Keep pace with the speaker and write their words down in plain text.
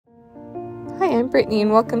Hi, I'm Brittany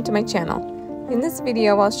and welcome to my channel. In this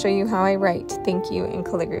video, I'll show you how I write thank you in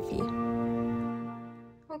calligraphy.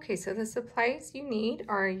 Okay, so the supplies you need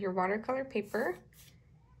are your watercolor paper.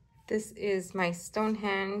 This is my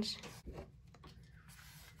Stonehenge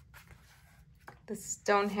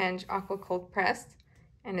Aqua Cold Press,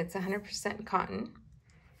 and it's 100% cotton.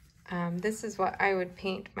 This is what I would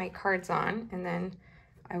paint my cards on, and then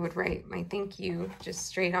I would write my thank you just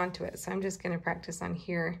straight onto it. So I'm just going to practice on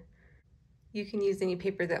here. You can use any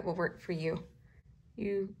paper that will work for you.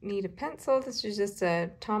 You need a pencil. This is just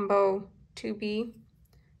a Tombow 2B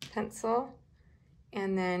pencil.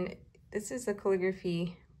 And then this is a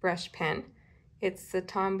calligraphy brush pen. It's the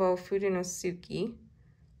Tombow Fudenosuke,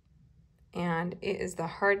 and it is the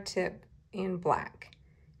hard tip in black.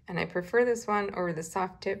 And I prefer this one over the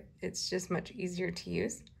soft tip. It's just much easier to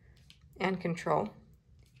use and control.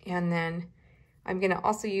 And then I'm going to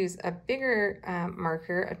also use a bigger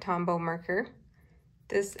marker, a Tombow marker.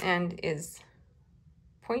 This end is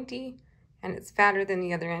pointy and it's fatter than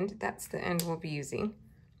the other end. That's the end we'll be using.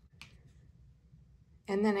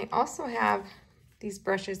 And then I also have these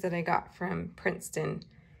brushes that I got from Princeton.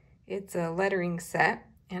 It's a lettering set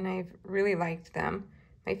and I've really liked them.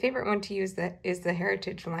 My favorite one to use is the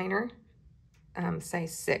Heritage Liner,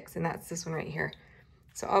 size 6, and that's this one right here.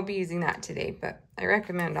 So I'll be using that today, but I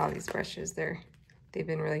recommend all these brushes. They've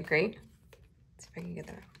been really great. Let's see if I can get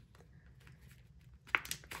that out.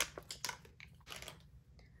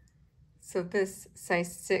 So this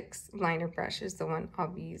size 6 liner brush is the one I'll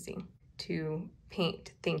be using to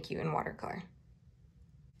paint thank you in watercolor.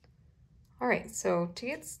 All right, so to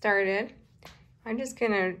get started, I'm just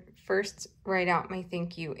gonna first write out my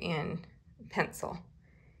thank you in pencil.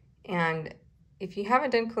 And if you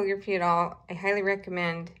haven't done calligraphy at all, I highly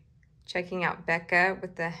recommend checking out Becca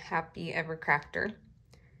with the Happy Ever Crafter.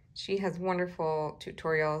 She has wonderful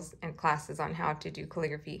tutorials and classes on how to do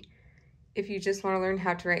calligraphy. If you just want to learn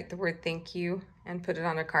how to write the word thank you and put it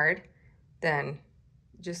on a card, then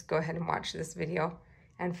just go ahead and watch this video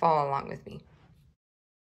and follow along with me.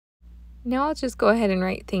 Now I'll just go ahead and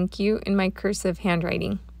write thank you in my cursive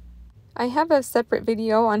handwriting. I have a separate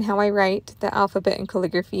video on how I write the alphabet in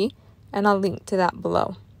calligraphy, and I'll link to that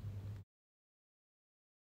below.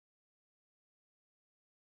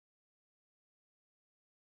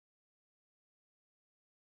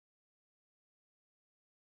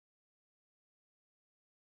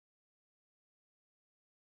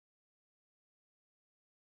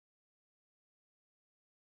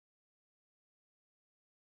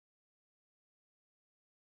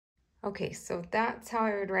 Okay, so that's how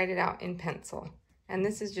I would write it out in pencil. And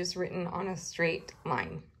this is just written on a straight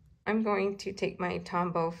line. I'm going to take my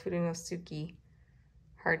Tombow Fudenosuke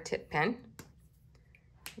hard tip pen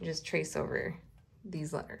and just trace over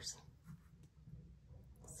these letters.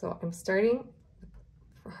 So I'm starting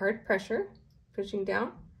for hard pressure, pushing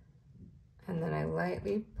down, and then I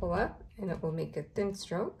lightly pull up and it will make a thin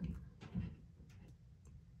stroke.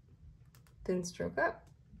 Thin stroke up,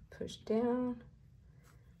 push down.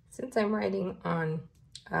 Since I'm writing on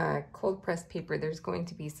cold pressed paper, there's going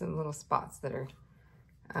to be some little spots that are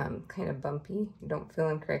kind of bumpy, don't fill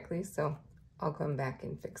in correctly, so I'll come back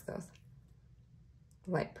and fix those.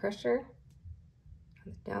 Light pressure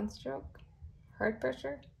on the downstroke, hard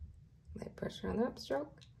pressure, light pressure on the upstroke.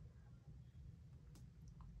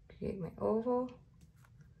 Create my oval,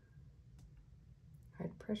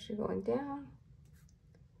 hard pressure going down,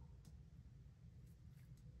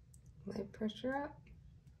 light pressure up,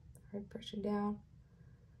 hard pressure down,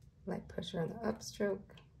 light pressure on the upstroke.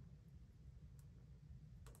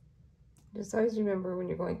 Just always remember when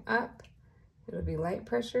you're going up, it'll be light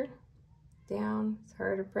pressure, down, it's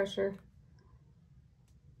harder pressure,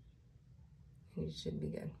 and you should be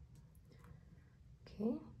good.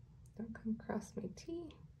 Okay, don't come across my T.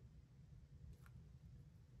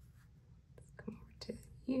 Let's come over to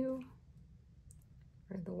the U,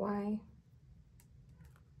 or the Y,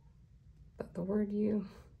 but the word U.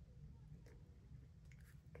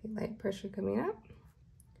 Okay, light pressure coming up,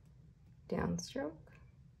 downstroke.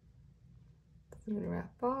 I'm going to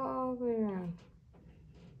wrap all the way around.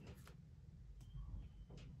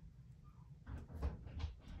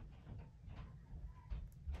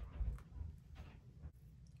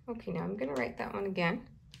 Okay, now I'm going to write that one again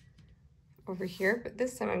over here, but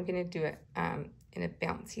this time I'm going to do it in a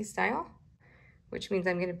bouncy style, which means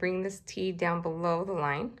I'm going to bring this T down below the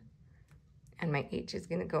line, and my H is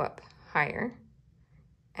going to go up higher.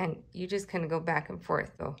 And you just kind of go back and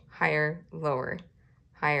forth, though, higher, lower,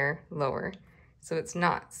 so it's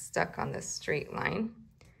not stuck on this straight line.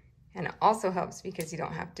 And it also helps because you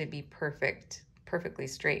don't have to be perfectly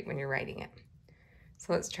straight when you're writing it.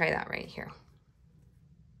 So let's try that right here.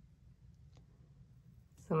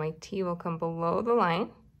 So my T will come below the line.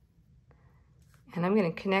 And I'm going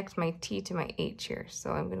to connect my T to my H here.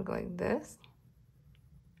 So I'm going to go like this.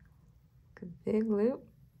 A big loop.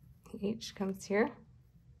 The H comes here.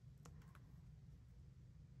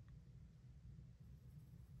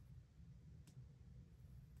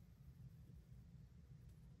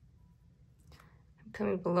 I'm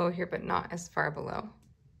coming below here, but not as far below.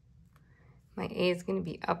 My A is going to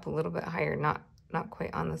be up a little bit higher, not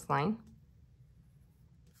quite on this line.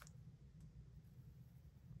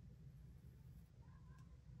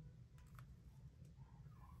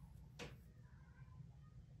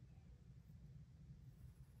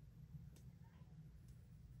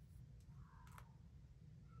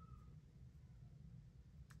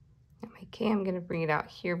 And my K, I'm going to bring it out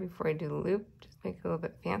here before I do the loop, just make it a little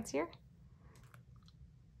bit fancier.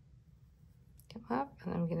 Come up,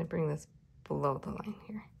 and I'm going to bring this below the line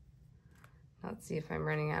here. Now let's see if I'm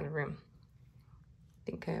running out of room. I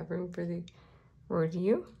think I have room for the word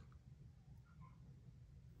U.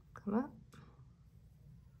 Come up.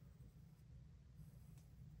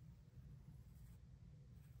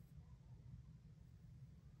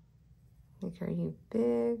 Make our U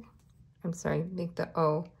big. I'm sorry, make the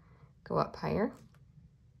O go up higher.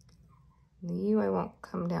 The U, I won't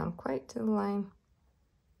come down quite to the line,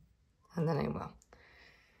 and then I will.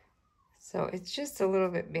 So it's just a little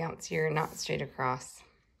bit bouncier, not straight across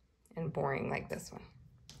and boring like this one.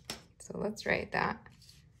 So let's write that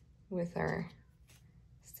with our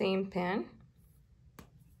same pen.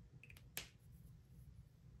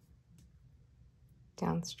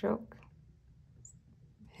 Downstroke,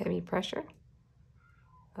 heavy pressure.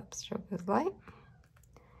 Upstroke is light.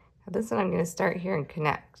 Now this one I'm going to start here and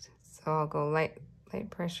connect. So I'll go light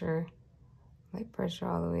pressure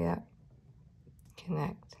all the way up,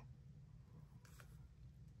 connect.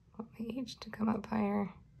 Want my H to come up higher,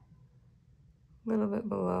 a little bit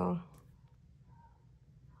below.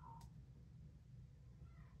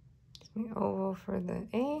 Just my oval for the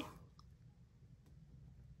A.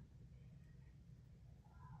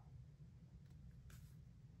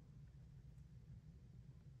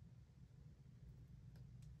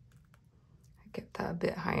 Get that a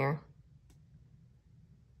bit higher.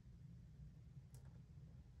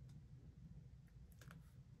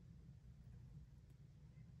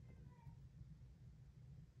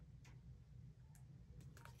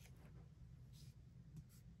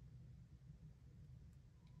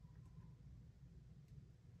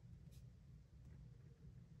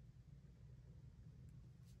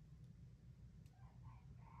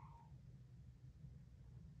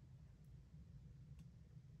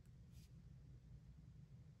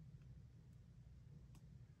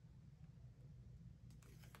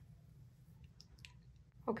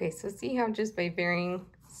 Okay, so see how just by varying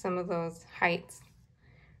some of those heights,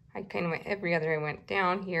 I kind of went every other, I went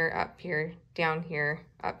down here, up here, down here,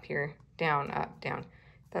 up here, down, up, down.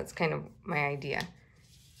 That's kind of my idea.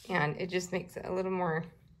 And it just makes it a little more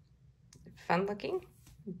fun looking,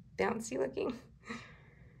 bouncy looking.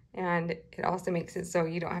 And it also makes it so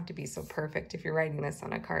you don't have to be so perfect if you're writing this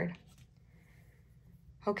on a card.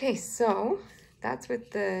 Okay, so that's with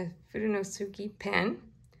the Fudonosuke pen.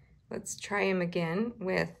 Let's try him again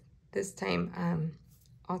with, this time,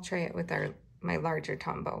 I'll try it with my larger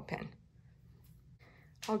Tombow pen.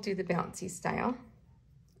 I'll do the bouncy style.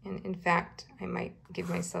 And in fact, I might give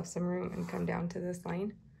myself some room and come down to this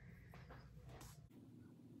line.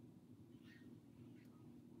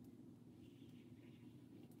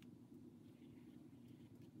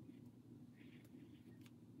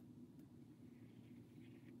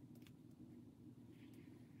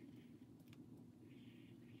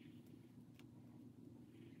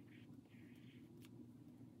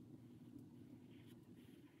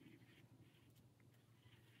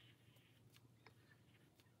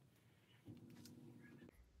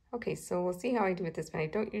 Okay, so we'll see how I do with this pen. I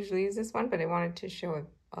don't usually use this one, but I wanted to show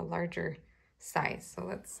a larger size. So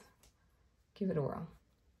let's give it a whirl.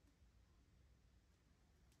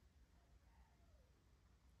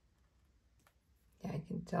 Yeah, I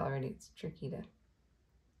can tell already it's tricky to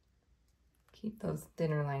keep those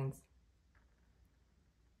thinner lines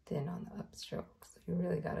thin on the upstroke. So you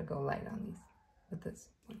really got to go light on these with this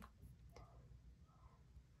one.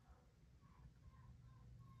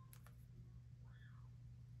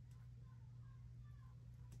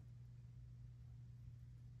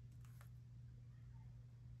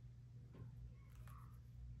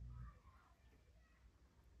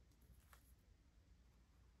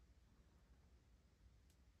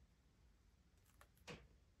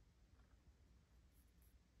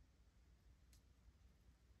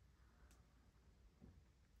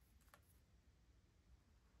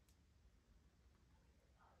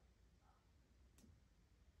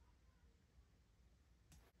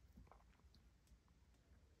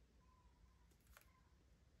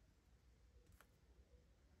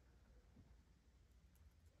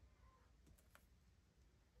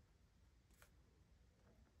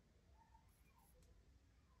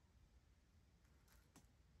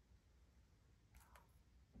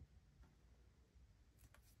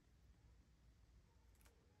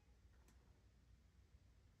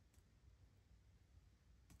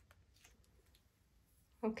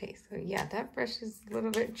 Okay, so yeah, that brush is a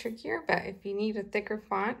little bit trickier, but if you need a thicker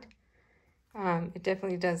font, it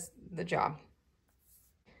definitely does the job.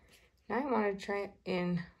 Now I want to try it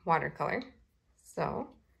in watercolor, so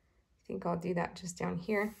I think I'll do that just down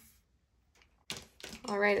here.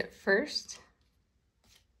 I'll write it first,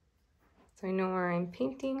 so I know where I'm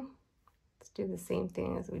painting. Let's do the same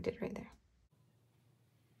thing as we did right there.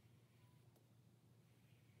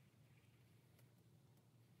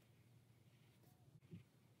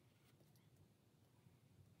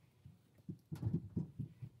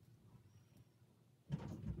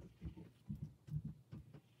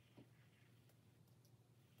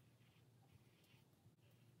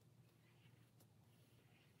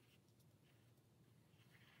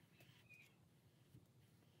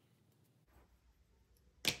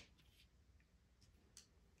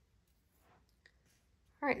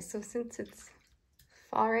 All right, so since it's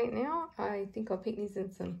fall right now, I think I'll paint these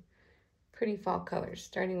in some pretty fall colors,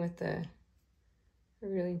 starting with a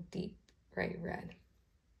really deep bright red.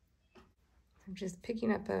 I'm just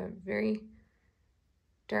picking up a very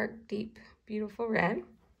dark, deep, beautiful red.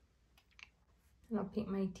 And I'll paint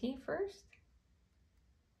my T first.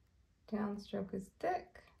 Downstroke is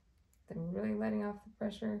thick, then really letting off the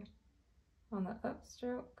pressure on the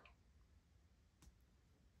upstroke.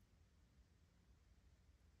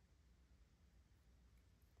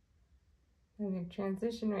 I'm going to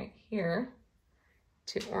transition right here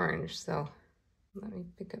to orange, so let me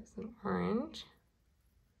pick up some orange.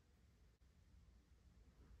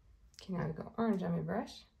 Okay, now I go orange on my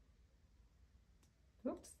brush.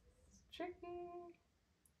 Oops, it's tricky.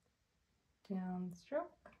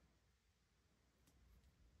 Downstroke.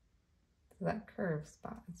 So that curve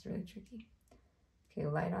spot is really tricky. Okay,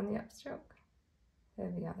 light on the upstroke,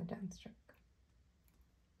 heavy on the downstroke.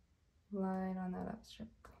 Light on that upstroke.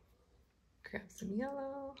 Grab some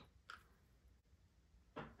yellow.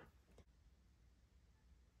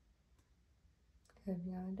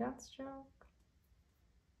 Heavy on the downstroke.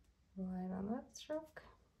 Light on the upstroke.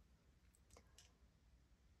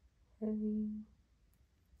 Heavy.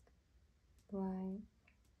 Light.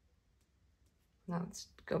 Now let's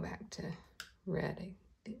go back to red, I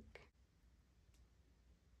think.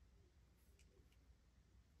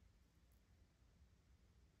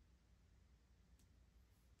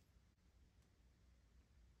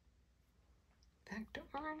 Back to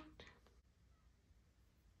orange.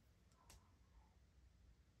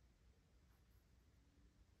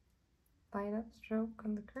 Light upstroke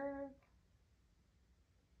on the curve.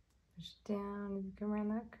 Push down and come around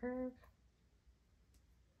that curve.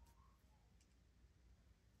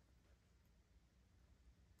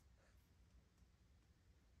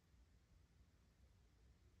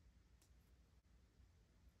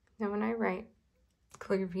 Now when I write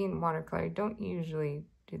calligraphy and watercolor, I don't usually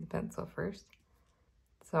do the pencil first.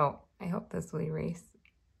 So I hope this will erase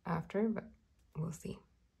after, but we'll see.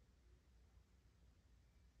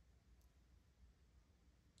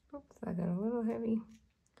 Oops, I got a little heavy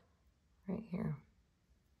right here.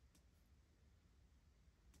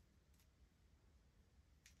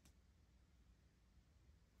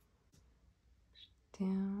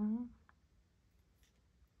 Down,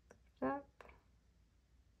 lift up.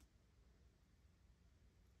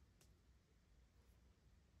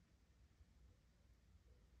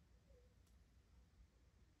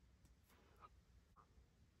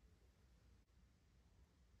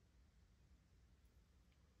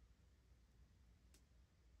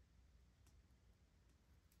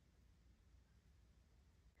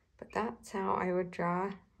 But that's how I would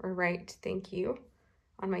draw or write thank you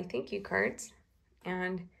on my thank you cards.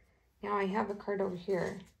 And now I have a card over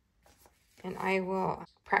here and I will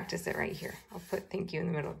practice it right here. I'll put thank you in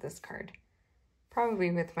the middle of this card,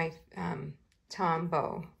 probably with my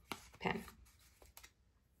Tombow pen.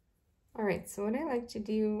 All right, so what I like to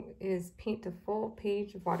do is paint a full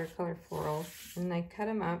page of watercolor florals, and I cut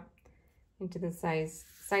them up into the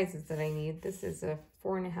sizes that I need. This is a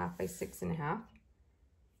 4.5 by 6.5.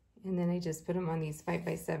 And then I just put them on these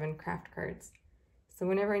 5x7 craft cards. So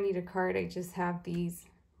whenever I need a card, I just have these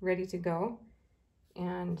ready to go.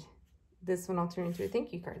 And this one I'll turn into a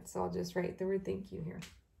thank you card. So I'll just write the word thank you here.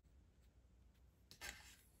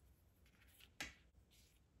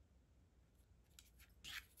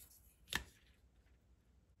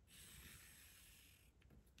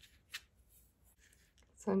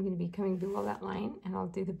 So I'm going to be coming below that line, and I'll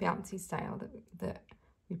do the bouncy style that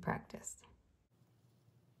we practiced.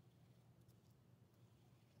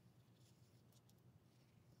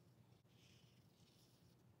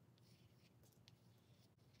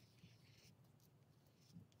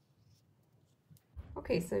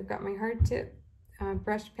 Okay, so I've got my hard tip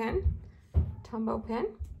brush pen, Tombow pen.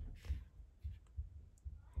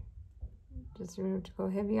 Just remember to go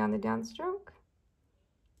heavy on the downstroke,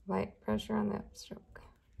 light pressure on the upstroke.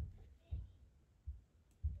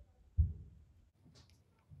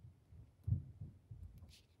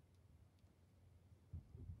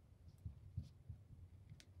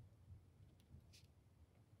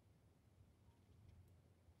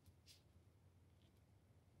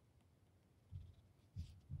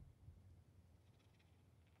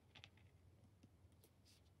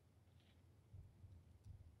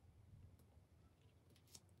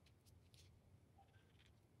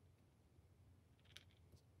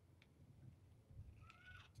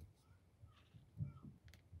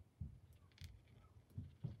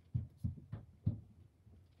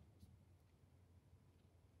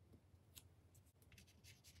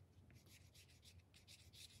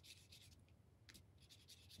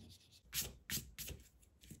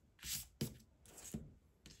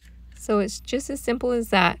 So it's just as simple as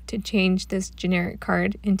that to change this generic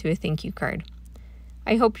card into a thank you card.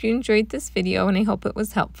 I hope you enjoyed this video and I hope it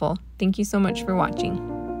was helpful. Thank you so much for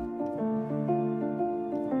watching.